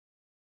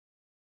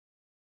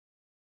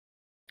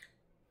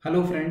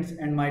Hello friends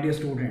and my dear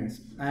students,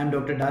 I am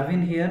Dr.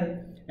 Darwin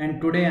here and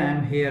today I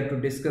am here to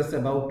discuss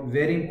about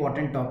very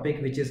important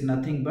topic which is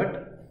nothing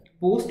but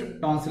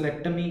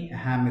post-tonsillectomy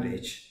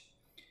hemorrhage.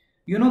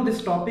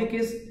 This topic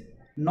is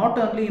not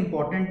only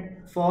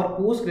important for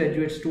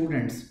postgraduate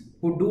students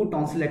who do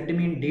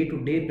tonsillectomy in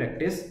day-to-day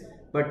practice,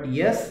 but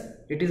yes,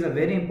 it is a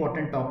very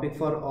important topic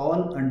for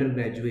all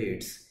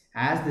undergraduates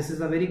as this is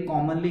a very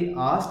commonly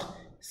asked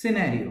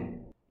scenario.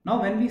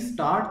 Now when we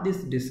start this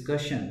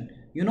discussion,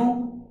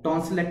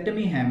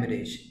 tonsillectomy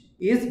hemorrhage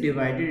is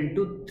divided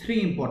into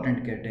three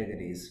important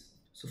categories.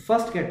 So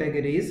first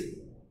category is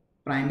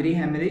primary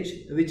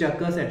hemorrhage, which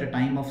occurs at a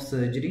time of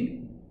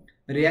surgery,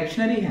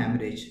 reactionary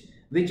hemorrhage,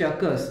 which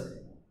occurs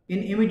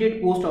in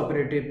immediate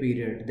post-operative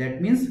period,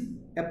 that means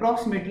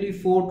approximately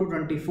 4 to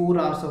 24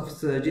 hours of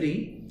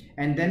surgery,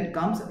 and then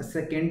comes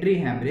secondary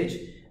hemorrhage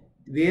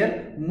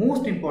where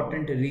most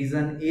important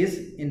reason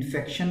is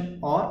infection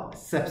or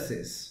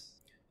sepsis.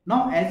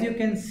 Now as you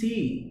can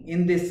see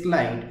in this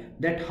slide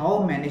that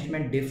how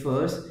management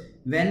differs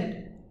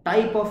when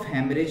type of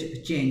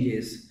hemorrhage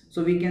changes.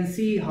 So we can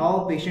see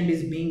how patient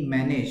is being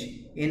managed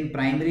in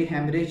primary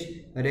hemorrhage,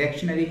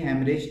 reactionary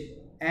hemorrhage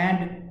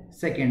and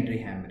secondary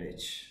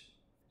hemorrhage.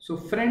 So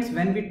friends,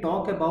 when we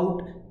talk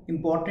about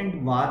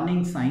important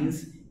warning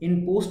signs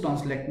in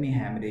post-tonsillectomy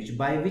hemorrhage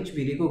by which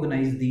we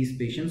recognize these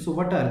patients, so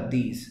what are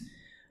these?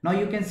 Now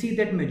you can see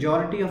that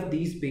majority of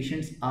these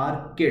patients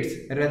are kids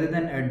rather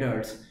than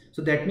adults.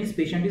 So that means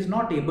patient is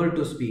not able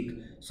to speak.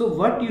 So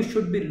what you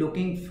should be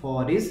looking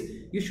for is,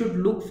 you should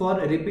look for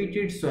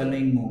repeated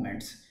swallowing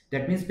movements.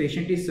 That means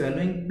patient is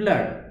swallowing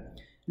blood.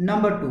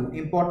 Number two,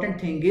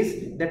 important thing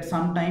is that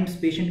sometimes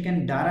patient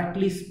can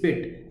directly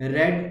spit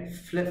red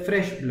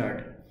fresh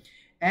blood.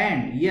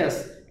 And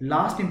yes,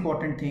 last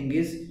important thing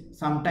is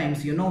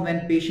sometimes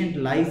when patient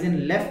lies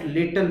in left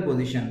lateral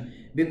position,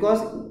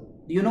 because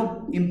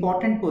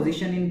important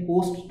position in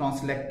post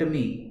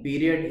tonsillectomy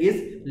period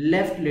is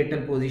left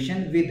lateral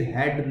position with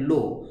head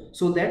low,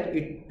 so that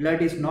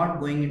blood is not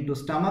going into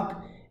stomach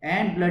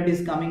and blood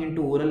is coming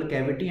into oral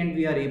cavity and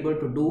we are able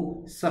to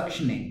do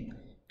suctioning.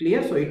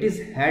 Clear? So it is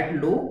head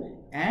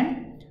low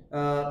and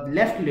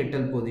left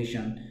lateral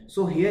position.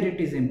 So here it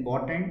is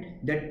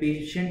important that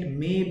patient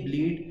may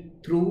bleed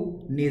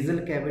through nasal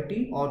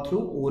cavity or through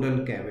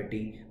oral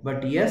cavity,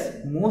 but yes,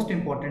 most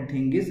important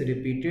thing is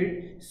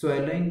repeated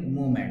swallowing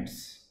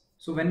movements.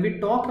 So when we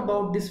talk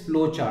about this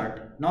flow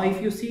chart, now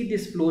if you see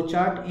this flow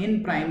chart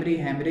in primary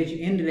hemorrhage,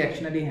 in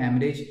reactionary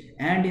hemorrhage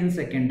and in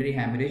secondary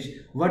hemorrhage,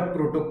 what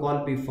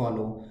protocol we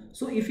follow.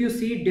 So if you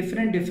see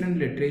different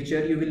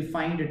literature, you will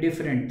find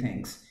different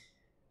things.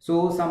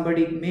 So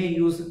somebody may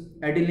use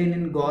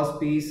adeline gauze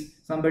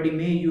piece, somebody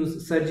may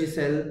use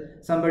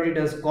Surgicel, somebody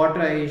does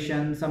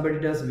cauterization, somebody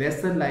does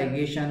vessel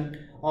ligation,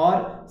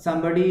 or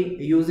somebody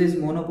uses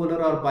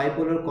monopolar or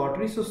bipolar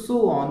cautery,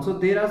 so on. So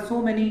there are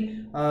so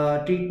many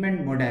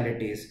treatment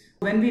modalities.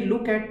 When we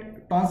look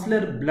at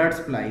tonsillar blood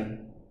supply,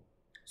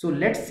 so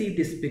let's see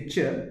this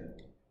picture.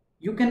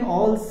 You can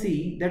all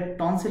see that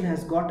tonsil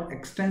has got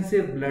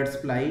extensive blood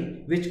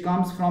supply which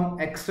comes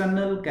from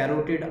external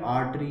carotid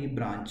artery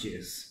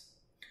branches.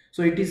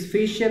 So it is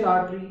facial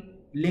artery,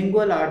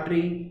 lingual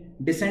artery,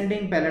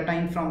 descending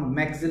palatine from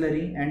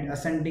maxillary and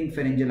ascending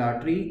pharyngeal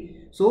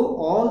artery. So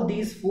all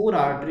these four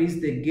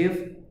arteries, they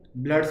give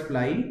blood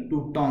supply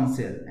to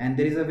tonsil, and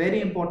there is a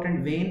very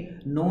important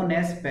vein known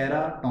as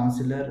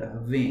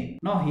paratonsillar vein.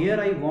 Now here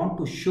I want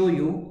to show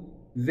you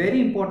very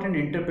important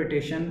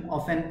interpretation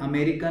of an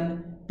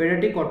American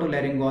pediatric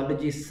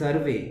otolaryngology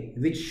survey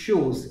which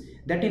shows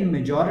that in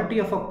majority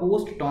of a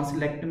post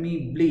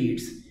tonsillectomy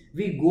bleeds,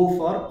 we go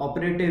for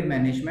operative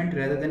management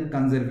rather than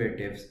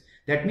conservatives.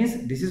 That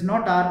means this is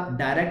not our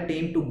direct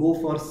aim to go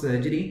for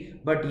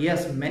surgery, but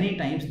yes, many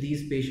times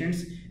these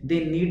patients,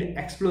 they need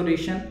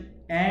exploration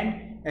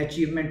and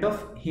achievement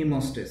of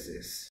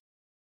hemostasis.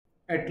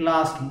 At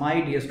last,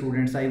 my dear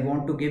students, I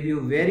want to give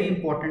you very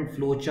important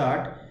flow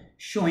chart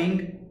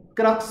showing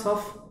crux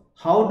of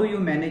how do you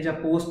manage a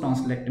post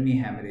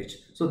tonsillectomy hemorrhage.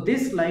 So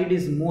this slide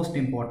is most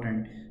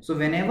important. So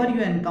whenever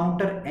you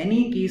encounter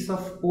any case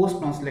of post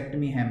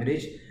tonsillectomy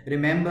hemorrhage,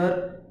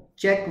 remember,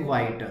 check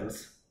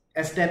vitals,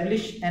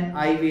 establish an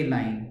IV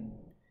line,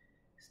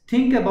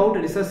 think about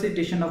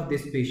resuscitation of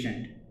this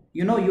patient.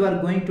 You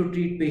are going to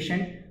treat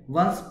patient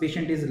once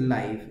patient is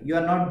alive. You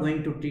are not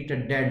going to treat a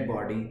dead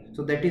body.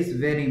 So that is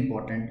very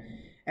important.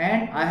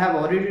 And I have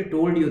already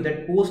told you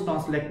that post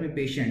tonsillectomy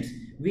patients,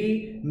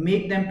 we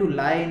make them to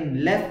lie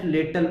in left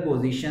lateral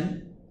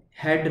position,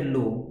 head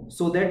low,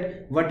 so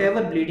that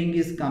whatever bleeding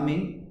is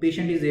coming,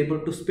 patient is able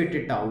to spit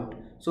it out.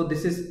 So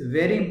this is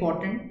very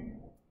important.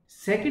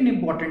 Second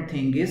important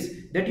thing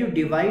is that you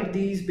divide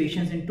these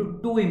patients into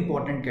two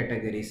important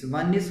categories.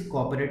 One is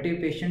cooperative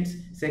patients,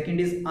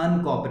 second is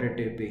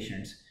uncooperative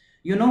patients.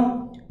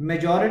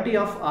 Majority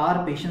of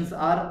our patients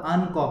are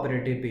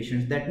uncooperative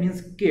patients, that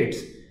means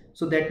kids.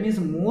 So that means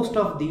most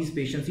of these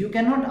patients, you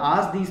cannot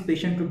ask these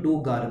patients to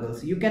do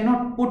gargles. You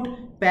cannot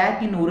put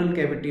pack in oral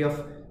cavity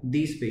of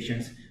these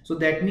patients. So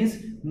that means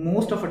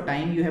most of the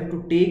time you have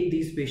to take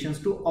these patients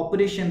to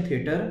operation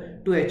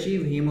theater to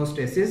achieve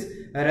hemostasis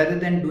rather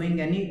than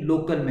doing any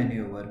local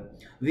maneuver.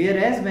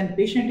 Whereas when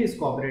patient is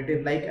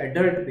cooperative, like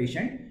adult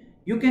patient,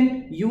 you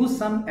can use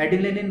some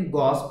adrenaline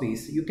gauze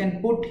piece. You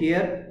can put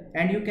here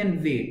and you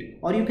can wait,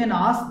 or you can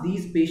ask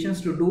these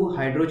patients to do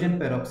hydrogen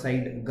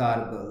peroxide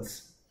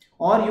gargles,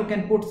 or you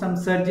can put some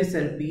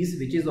Surgicel piece,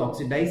 which is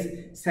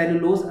oxidized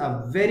cellulose,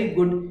 a very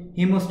good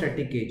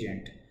hemostatic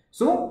agent.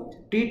 So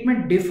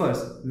treatment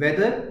differs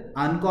whether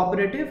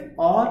uncooperative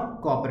or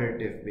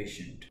cooperative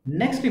patient.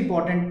 Next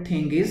important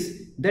thing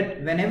is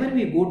that whenever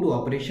we go to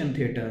operation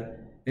theater,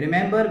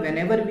 remember,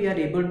 whenever we are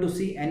able to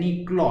see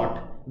any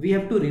clot, we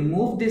have to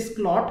remove this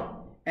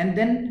clot and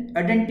then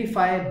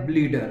identify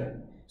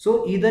bleeder.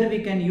 So either we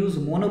can use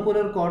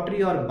monopolar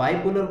cautery or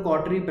bipolar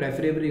cautery,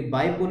 preferably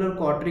bipolar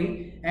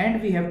cautery,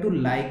 and we have to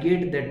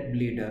ligate that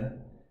bleeder,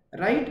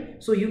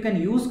 right? So you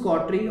can use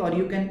cautery or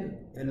you can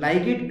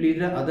ligate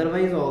bleeder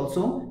otherwise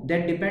also.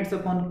 That depends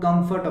upon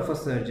comfort of a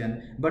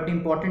surgeon, but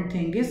important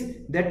thing is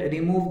that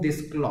remove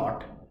this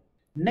clot.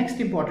 Next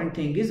important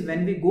thing is,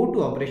 when we go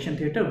to operation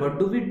theater, what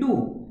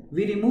do?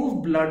 We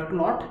remove blood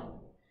clot,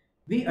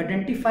 we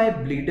identify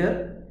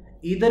bleeder,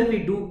 either we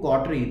do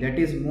cautery, that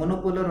is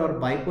monopolar or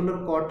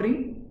bipolar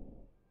cautery,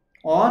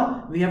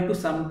 or we have to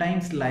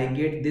sometimes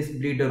ligate this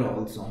bleeder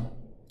also.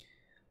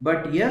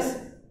 But yes,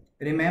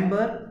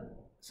 remember,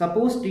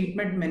 suppose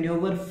treatment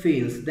maneuver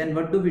fails, then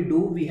what do?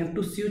 We have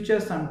to suture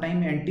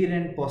sometime anterior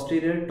and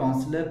posterior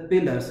tonsillar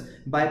pillars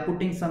by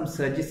putting some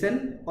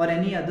Surgicel or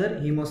any other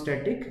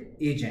hemostatic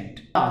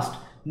agent. Last,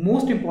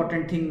 most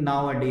important thing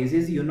nowadays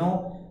is,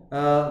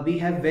 we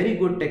have very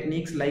good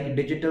techniques like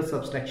digital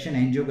subtraction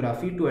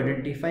angiography to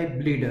identify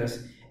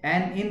bleeders,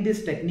 and in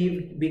this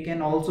technique we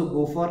can also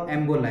go for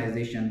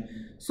embolization.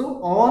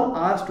 So all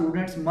our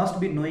students must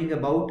be knowing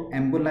about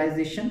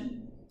embolization.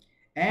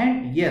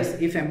 And yes,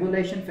 if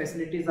embolization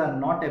facilities are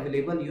not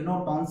available,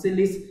 tonsil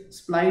is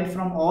supplied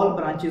from all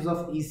branches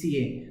of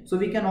ECA, so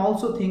we can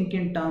also think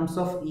in terms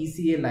of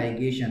ECA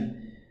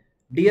ligation.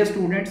 Dear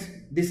students,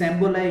 this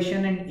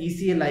embolization and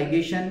ECA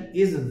ligation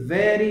is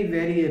very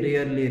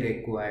rarely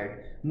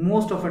required.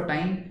 Most of the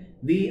time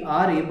we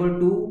are able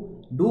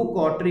to do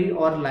cautery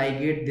or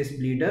ligate this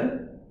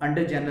bleeder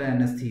under general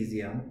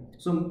anesthesia.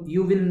 So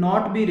you will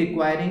not be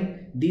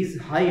requiring these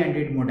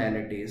high-ended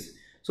modalities.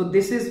 So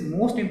this is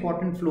most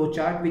important flow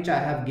chart which I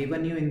have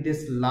given you in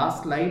this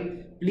last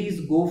slide.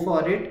 Please go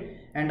for it,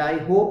 and I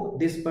hope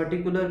this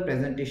particular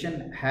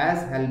presentation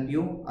has helped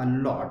you a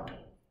lot.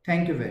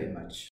 Thank you very much.